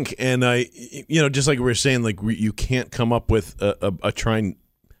 And I think, just like we were saying, like you can't come up with a try and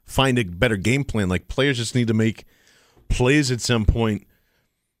find a better game plan. Like players just need to make plays at some point.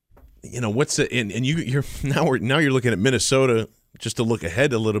 What's the and you're you're looking at Minnesota just to look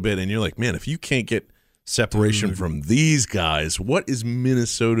ahead a little bit, and you're like, man, if you can't get separation from these guys, what is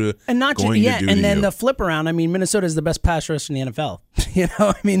Minnesota and not going just, to do? And to then you? the flip around. I mean, Minnesota is the best pass rush in the NFL.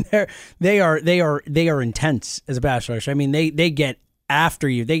 They are intense as a pass rush. I mean, they get after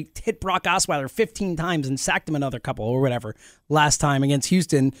you. They hit Brock Osweiler 15 times and sacked him another couple or whatever last time against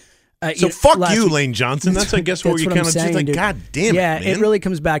Houston. Fuck you, Lane Johnson. That's, I guess, where you kind of just like, God damn it, man. It really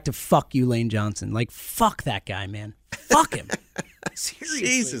comes back to fuck you, Lane Johnson. Like, fuck that guy, man. Fuck him. Seriously.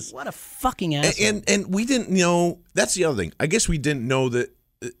 Jesus. What a fucking asshole. And we didn't know. That's the other thing. I guess we didn't know that.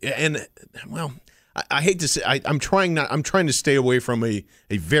 And, well, I hate to say, I'm trying to stay away from a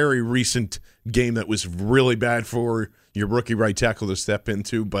very recent game that was really bad for your rookie right tackle to step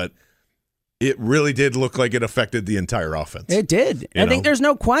into, but it really did look like it affected the entire offense. It did. I think there's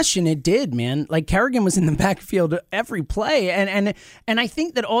no question it did, man. Like Kerrigan was in the backfield every play, and I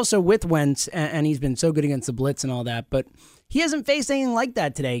think that also with Wentz, and he's been so good against the blitz and all that, but he hasn't faced anything like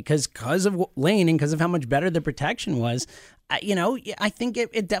that today because of Lane and because of how much better the protection was. I think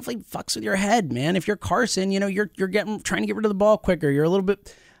it definitely fucks with your head, man. If you're Carson, you're trying to get rid of the ball quicker. You're a little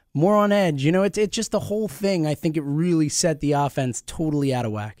bit more on edge. It's just the whole thing. I think it really set the offense totally out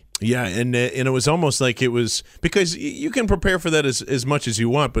of whack. Yeah, and it was almost like it was because you can prepare for that as much as you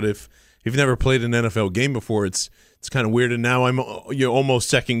want, but if you've never played an NFL game before, it's kind of weird. And now you're almost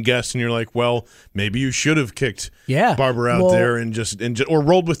second guessed, and you're like, well, maybe you should have kicked Barber out there and just or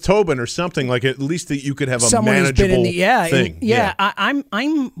rolled with Tobin or something. Like at least that you could have a manageable thing.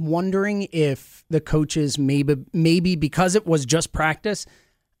 I'm wondering if the coaches maybe because it was just practice,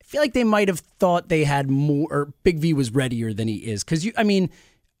 I feel like they might have thought they had more. Or Big V was readier than he is because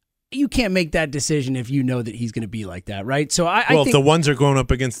you can't make that decision if you know that he's going to be like that, right? So I think if the ones are going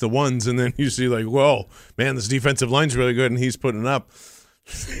up against the ones, and then you see like, whoa, man, this defensive line's really good, and he's putting up.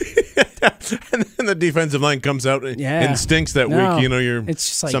 And then the defensive line comes out and stinks that week. It's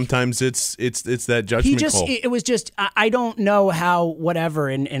just like, sometimes it's that judgment call. It was just I don't know how whatever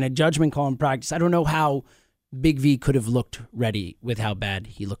in a judgment call in practice. I don't know how Big V could have looked ready with how bad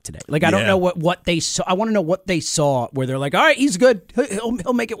he looked today. Like I don't know what they saw. I want to know what they saw where they're like, all right, he's good.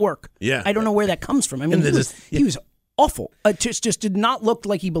 He'll make it work. Yeah, I don't know where that comes from. I mean, he was awful. Just did not look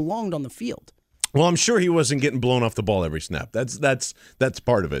like he belonged on the field. Well, I'm sure he wasn't getting blown off the ball every snap. That's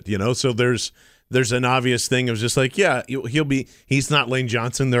part of it, So there's an obvious thing of just like, yeah, he's not Lane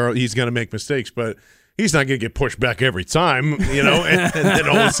Johnson. He's going to make mistakes, but he's not going to get pushed back every time, and then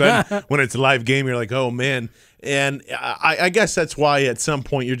all of a sudden when it's a live game, you're like, oh man. And I guess that's why at some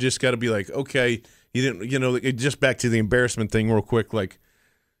point you just got to be like, okay, you didn't, just back to the embarrassment thing real quick, like.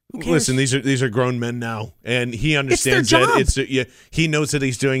 Listen, these are grown men now, and he understands that he knows that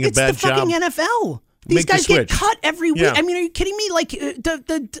he's doing a bad job. It's the fucking NFL. These guys get cut every week. I mean, are you kidding me? Like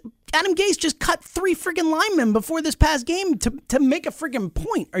Adam Gase just cut 3 freaking linemen before this past game to make a freaking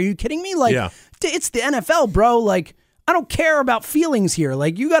point. Are you kidding me? Like, It's the NFL, bro. Like, I don't care about feelings here.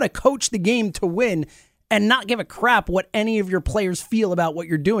 Like, you got to coach the game to win and not give a crap what any of your players feel about what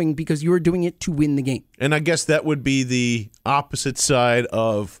you're doing because you're doing it to win the game. And I guess that would be the opposite side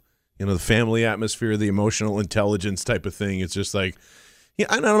of, the family atmosphere, the emotional intelligence type of thing. It's just like,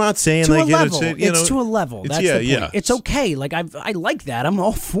 I'm not saying to like a level. It's to a level. That's the point. Yeah. It's okay. Like I like that. I'm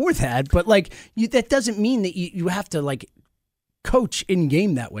all for that. But like that doesn't mean that you have to like coach in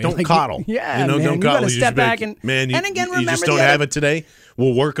game that way. Don't like, coddle. Yeah, don't man. You coddle. got to step back and again, remember you just don't have it today.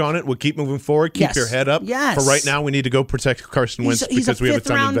 We'll work on it. We'll keep moving forward. Keep your head up. Yes. For right now, we need to go protect Carson Wentz because we have a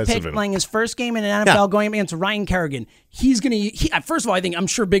ton of investment in him. Playing his first game in an NFL, going up against Ryan Kerrigan. He's gonna. First of all, I'm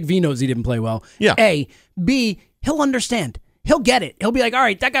sure Big V knows he didn't play well. Yeah. A, B, he'll understand. He'll get it. He'll be like, all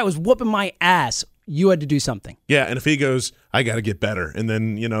right, that guy was whooping my ass. You had to do something. Yeah, and if he goes, I got to get better, and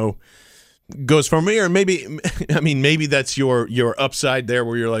then goes for me, or maybe that's your upside there,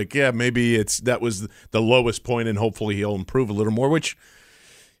 where you're like, yeah, maybe that was the lowest point, and hopefully he'll improve a little more, which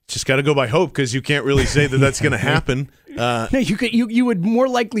just got to go by hope because you can't really say that that's going to happen. No, you would more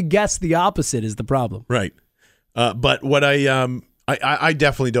likely guess the opposite is the problem, right? But what I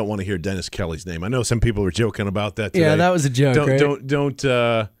definitely don't want to hear Dennis Kelly's name. I know some people are joking about that today. Yeah, that was a joke.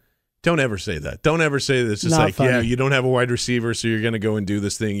 Don't ever say that. Don't ever say this. It's like, funny. You don't have a wide receiver, so you're going to go and do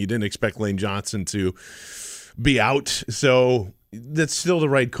this thing. You didn't expect Lane Johnson to be out, so that's still the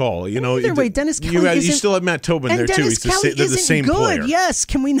right call. Either way, Dennis Kelly you still have Matt Tobin there too. They're the same good. Player. Yes,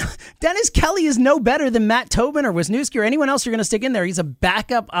 can we? Dennis Kelly is no better than Matt Tobin or Wisniewski or anyone else you're going to stick in there. He's a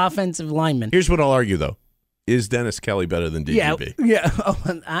backup offensive lineman. Here's what I'll argue though. Is Dennis Kelly better than DGB? Yeah.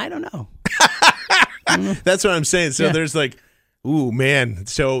 Oh, I don't know. That's what I'm saying. So there's like, ooh, man.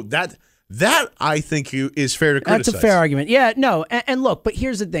 So that I think is fair to criticize. That's a fair argument. Yeah, no. And look, but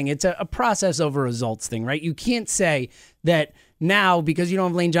here's the thing. It's a process over results thing, right? You can't say that now because you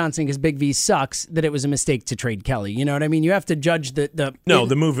don't have Lane Johnson because Big V sucks that it was a mistake to trade Kelly. You know what I mean? You have to judge the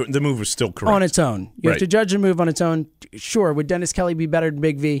move was still correct. On its own. You have to judge the move on its own. Sure, would Dennis Kelly be better than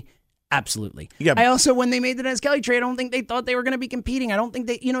Big V? Absolutely. Yeah. I also, when they made the Dennis Kelly trade, I don't think they thought they were going to be competing. I don't think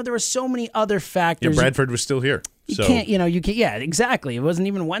there were so many other factors. Yeah, Bradford was still here. You can't, yeah, exactly. It wasn't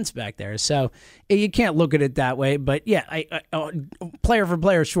even Wentz back there. So you can't look at it that way. But yeah, player for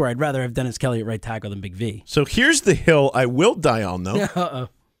player, sure, I'd rather have Dennis Kelly at right tackle than Big V. So here's the hill I will die on, though. Uh-oh.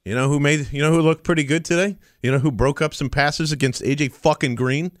 You know who looked pretty good today? You know who broke up some passes against AJ fucking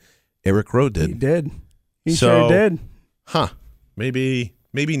Green? Eric Rowe did. He did. He sure did. Huh.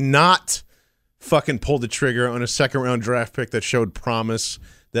 Maybe not fucking pull the trigger on a second-round draft pick that showed promise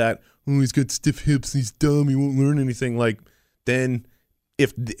that, he's got stiff hips, he's dumb, he won't learn anything. Like, then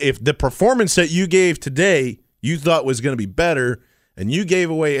if the performance that you gave today you thought was going to be better and you gave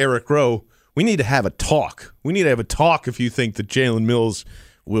away Eric Rowe, we need to have a talk. We need to have a talk if you think that Jalen Mills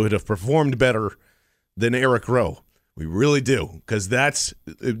would have performed better than Eric Rowe. We really do, because that's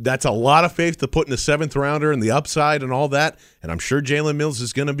a lot of faith to put in the 7th rounder and the upside and all that. And I'm sure Jalen Mills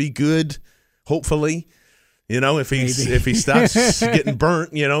is going to be good, hopefully. If he stops getting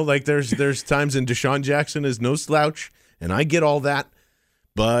burnt, like there's times in Deshaun Jackson is no slouch, and I get all that.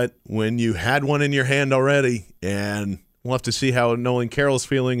 But when you had one in your hand already, and we'll have to see how Nolan Carroll's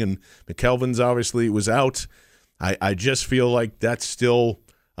feeling, and McKelvin's obviously was out, I just feel like that's still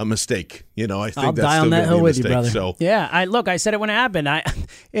a mistake. I think I'll that's die still on that hill with you, brother. So yeah, I said it when it happened.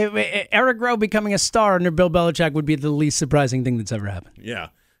 Eric Rowe becoming a star under Bill Belichick would be the least surprising thing that's ever happened. Yeah.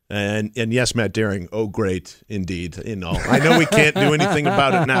 And yes, Matt Daring, oh, great, indeed. I know we can't do anything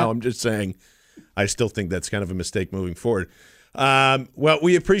about it now. I'm just saying I still think that's kind of a mistake moving forward. Well,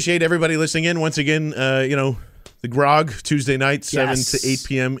 we appreciate everybody listening in. Once again, the Grog, Tuesday night, 7 to 8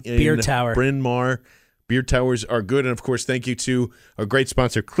 p.m. in Beer Tower. Bryn Mawr. Beer Towers are good. And, of course, thank you to our great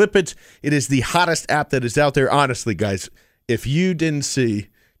sponsor, Clip It. It is the hottest app that is out there. Honestly, guys, if you didn't see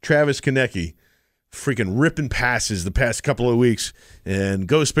Travis Konecny freaking ripping passes the past couple of weeks and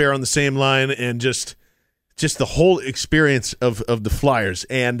Ghost Bear on the same line and just the whole experience of the Flyers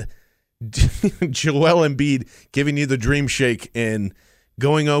and Joel Embiid giving you the dream shake and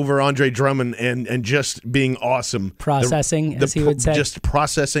going over Andre Drummond and just being awesome. Processing, as he would say. Just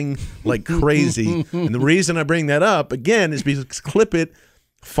processing like crazy. And the reason I bring that up, again, is because Clip It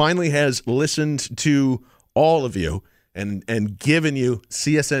finally has listened to all of you and given you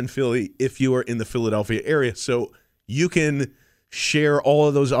CSN Philly if you are in the Philadelphia area. So you can share all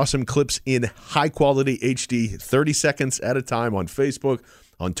of those awesome clips in high-quality HD, 30 seconds at a time on Facebook,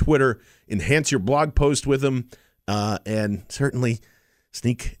 on Twitter. Enhance your blog post with them, and certainly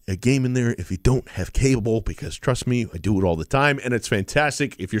sneak a game in there if you don't have cable, because trust me, I do it all the time, and it's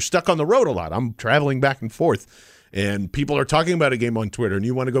fantastic. If you're stuck on the road a lot, I'm traveling back and forth, and people are talking about a game on Twitter, and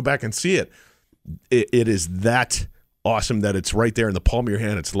you want to go back and see it, it is that awesome that it's right there in the palm of your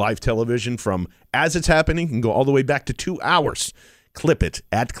hand. It's live television from as it's happening. You can go all the way back to 2 hours. Clip It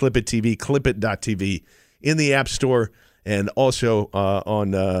at Clip It TV, clipit.tv in the App Store, and also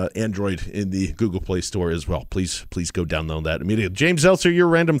on Android in the Google Play Store as well. Please go download that immediately. James Zeltzer, your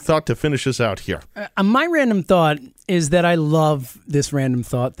random thought to finish us out here. My random thought is that I love this random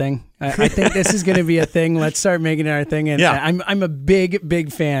thought thing. I think this is going to be a thing. Let's start making it our thing. And yeah. I'm a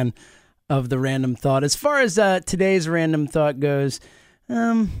big fan of the random thought. As far as today's random thought goes,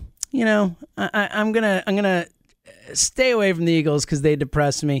 I'm gonna stay away from the Eagles because they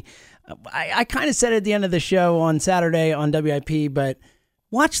depress me. I kind of said it at the end of the show on Saturday on WIP, but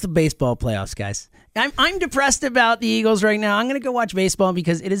watch the baseball playoffs, guys. I'm depressed about the Eagles right now. I'm going to go watch baseball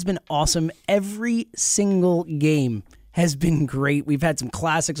because it has been awesome. Every single game has been great. We've had some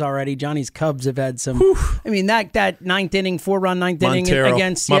classics already. Johnny's Cubs have had some. Whew. I mean, that ninth inning, 4-run ninth inning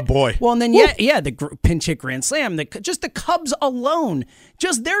against my boy. Well, and then the pinch hit grand slam. Just the Cubs alone,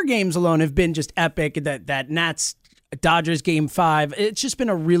 just their games alone have been just epic. That Nats Dodgers Game 5. It's just been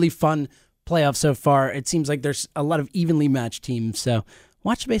a really fun playoff so far. It seems like there's a lot of evenly matched teams. So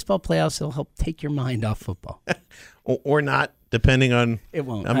watch the baseball playoffs. It'll help take your mind off football. or not, depending on. It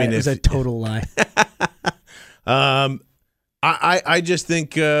won't. I mean, it was a total lie. I just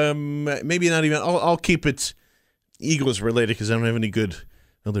think maybe not even. I'll keep it Eagles related because I don't have any good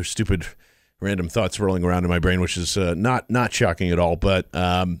other stupid random thoughts rolling around in my brain, which is not shocking at all. But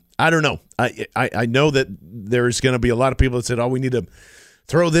I don't know. I know that there's going to be a lot of people that said, "Oh, we need to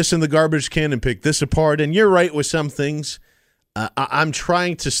throw this in the garbage can and pick this apart." And you're right with some things. I'm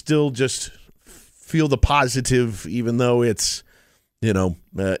trying to still just feel the positive, even though it's,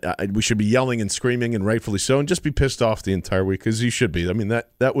 we should be yelling and screaming, and rightfully so, and just be pissed off the entire week, because you should be. I mean,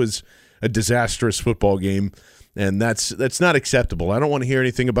 that was a disastrous football game, and that's not acceptable. I don't want to hear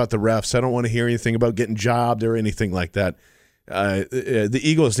anything about the refs. I don't want to hear anything about getting jobbed or anything like that. The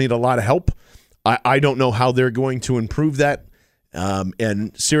Eagles need a lot of help. I don't know how they're going to improve that.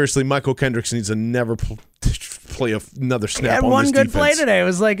 And seriously, Michael Kendricks needs to never play another snap. One good defense. play today.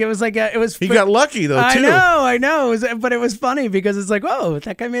 It was. He got lucky though. Too. I know. But it was funny because it's like, whoa,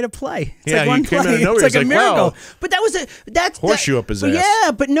 that guy made a play. It's like one he came play. out of nowhere. It's like a miracle. Wow. But that's horseshoe up his ass.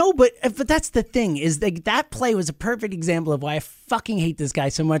 Yeah, but that's the thing is that play was a perfect example of why I fucking hate this guy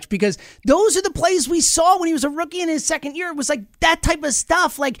so much, because those are the plays we saw when he was a rookie in his second year. It was like that type of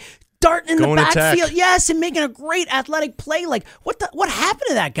stuff, like darting in the backfield, yes, and making a great athletic play. Like, what happened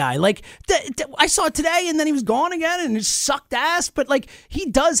to that guy? Like, I saw it today, and then he was gone again, and it sucked ass. But like, he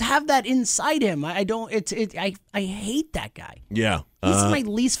does have that inside him. I hate that guy. Yeah, he's my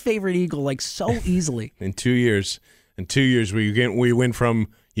least favorite Eagle, like so easily. In 2 years, we went from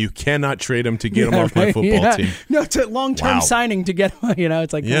you cannot trade him to get him off my football team. No, it's a long-term signing to get him.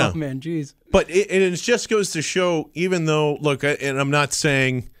 It's like, come on, man, jeez. But it just goes to show, even though, look, and I'm not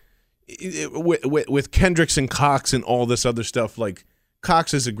saying. With Kendricks and Cox and all this other stuff, like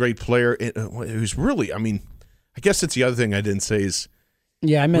Cox is a great player who's really, I mean, I guess it's the other thing I didn't say is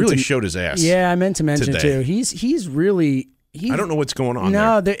showed his ass. Yeah, I meant to mention today. too. He's really I don't know what's going on.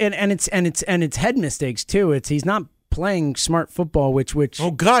 No, and it's head mistakes too. He's not playing smart football, which oh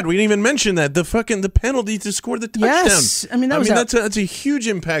God, we didn't even mention that the penalty to score the touchdown. Yes, that's a huge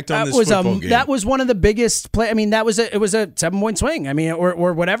impact on this football game. That was one of the biggest play. I mean, it was a 7-point swing. I mean,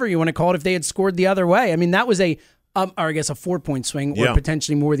 or whatever you want to call it. If they had scored the other way, I mean, that was a 4-point swing, or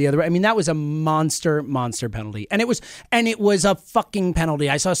potentially more the other way. I mean, that was a monster penalty, and it was a fucking penalty.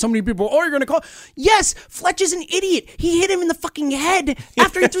 I saw so many people. Oh, you're going to call? Yes, Fletch is an idiot. He hit him in the fucking head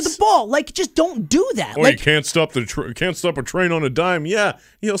after he threw the ball. Like, just don't do that. Or you can't stop a train on a dime. Yeah,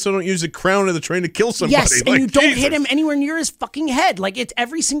 you also don't use the crown of the train to kill somebody. Yes, and you don't hit him anywhere near his fucking head. Like, it's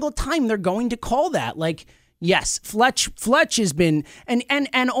every single time they're going to call that. Like. Yes, Fletch has been,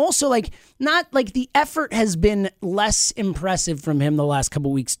 and also, like, not like the effort has been less impressive from him the last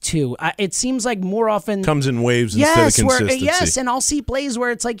couple weeks too. It seems like more often comes in waves instead of consistency. And I'll see plays where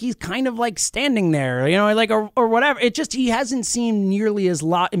it's like he's kind of like standing there, like or whatever. It just, he hasn't seemed nearly as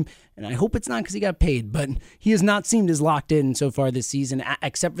locked. And I hope it's not because he got paid, but he has not seemed as locked in so far this season,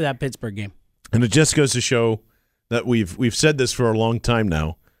 except for that Pittsburgh game. And it just goes to show that we've said this for a long time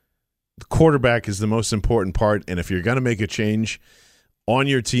now. The quarterback is the most important part, and if you're going to make a change on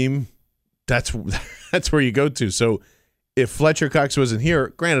your team, that's where you go to. So if Fletcher Cox wasn't here,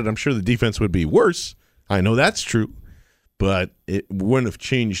 granted, I'm sure the defense would be worse. I know that's true, but it wouldn't have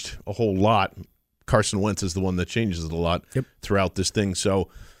changed a whole lot Carson Wentz is the one that changes it a lot throughout this thing. So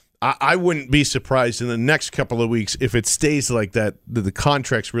I wouldn't be surprised in the next couple of weeks if it stays like that, the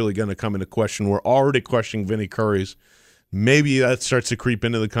contract's really going to come into question. We're already questioning Vinny Curry's. Maybe that starts to creep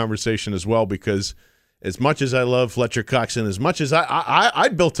into the conversation as well, because as much as I love Fletcher Cox and as much as I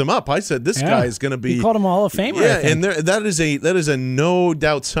built him up, I said this guy is going to be. You called him a Hall of Famer. Yeah, and that is a no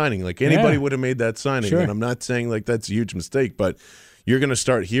doubt signing. Like anybody would have made that signing, Sure. and I'm not saying like that's a huge mistake, but you're going to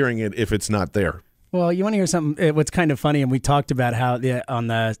start hearing it if it's not there. Well, you want to hear something? What's kind of funny, and we talked about how on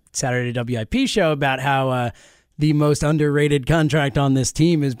the Saturday WIP show about how the most underrated contract on this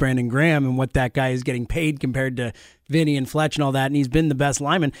team is Brandon Graham and what that guy is getting paid compared to Vinny and Fletch and all that, and he's been the best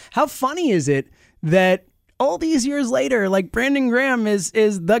lineman. How funny is it that all these years later, like Brandon Graham is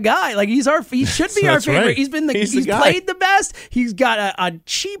the guy. Like he should be our favorite. Right. He's played the best. He's got a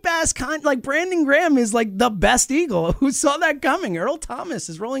cheap ass like Brandon Graham is like the best Eagle. Who saw that coming? Earl Thomas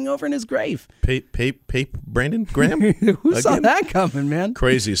is rolling over in his grave. Brandon Graham? Who saw that coming, man?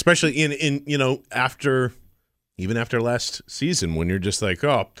 Crazy, especially in after last season when you're just like,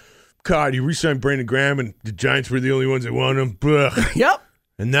 oh God, you re-signed Brandon Graham and the Giants were the only ones that wanted him. Blech. Yep.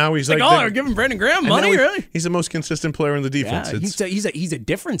 And now he's like, they're giving Brandon Graham money, really? He's the most consistent player in the defense. Yeah, he's a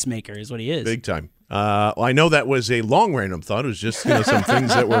difference maker, is what he is. Big time. I know that was a long random thought. It was just some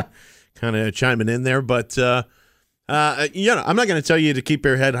things that were kind of chiming in there, but I'm not going to tell you to keep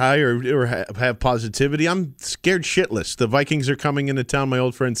your head high or have positivity. I'm scared shitless. The Vikings are coming into town. My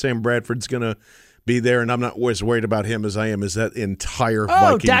old friend Sam Bradford's going to be there, and I'm not as worried about him as I am as that entire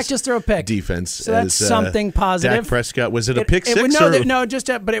Vikings Dak just threw a pick. Defense. So that's something positive. Dak Prescott, was it a pick six?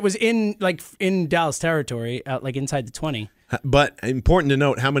 But it was in Dallas territory, like inside the 20. But important to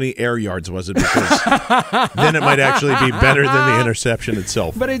note, how many air yards was it? Because then it might actually be better than the interception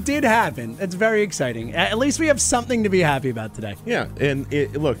itself. But it did happen. It's very exciting. At least we have something to be happy about today. Yeah, and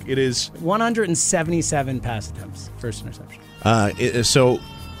it is 177 pass attempts, first interception. So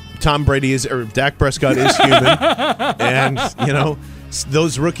Tom Brady Dak Prescott is human, and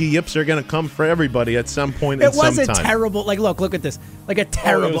those rookie yips are going to come for everybody at some point. It was a terrible. Look at this. Like a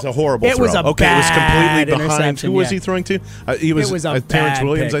terrible. It was a horrible. It throw. was a okay. It was completely behind. Who was he throwing to? It was a Terrence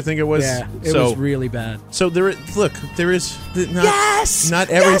Williams, pick. I think it was. Yeah, it was really bad. So there is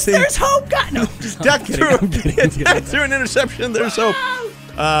not everything. Yes, there's hope. God, no. Dak threw an interception. There's hope.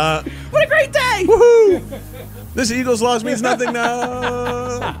 What a great day! Woohoo! This Eagles loss means nothing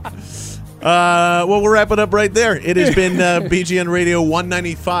now. Well, we'll wrap it up right there. It has been BGN Radio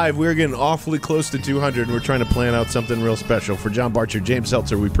 195. We're getting awfully close to 200, and we're trying to plan out something real special. For John Barcher, James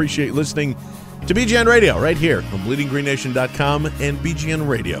Seltzer, we appreciate listening to BGN Radio right here on BleedingGreenNation.com and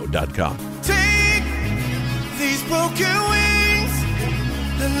BGNRadio.com. Take these broken wings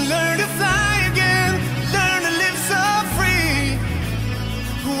and learn to fly again. Learn to live so free.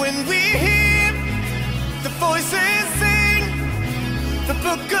 When we hear the voices sing, the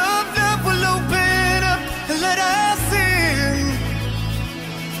book of love will open up and let us in.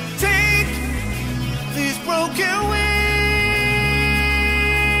 Take these broken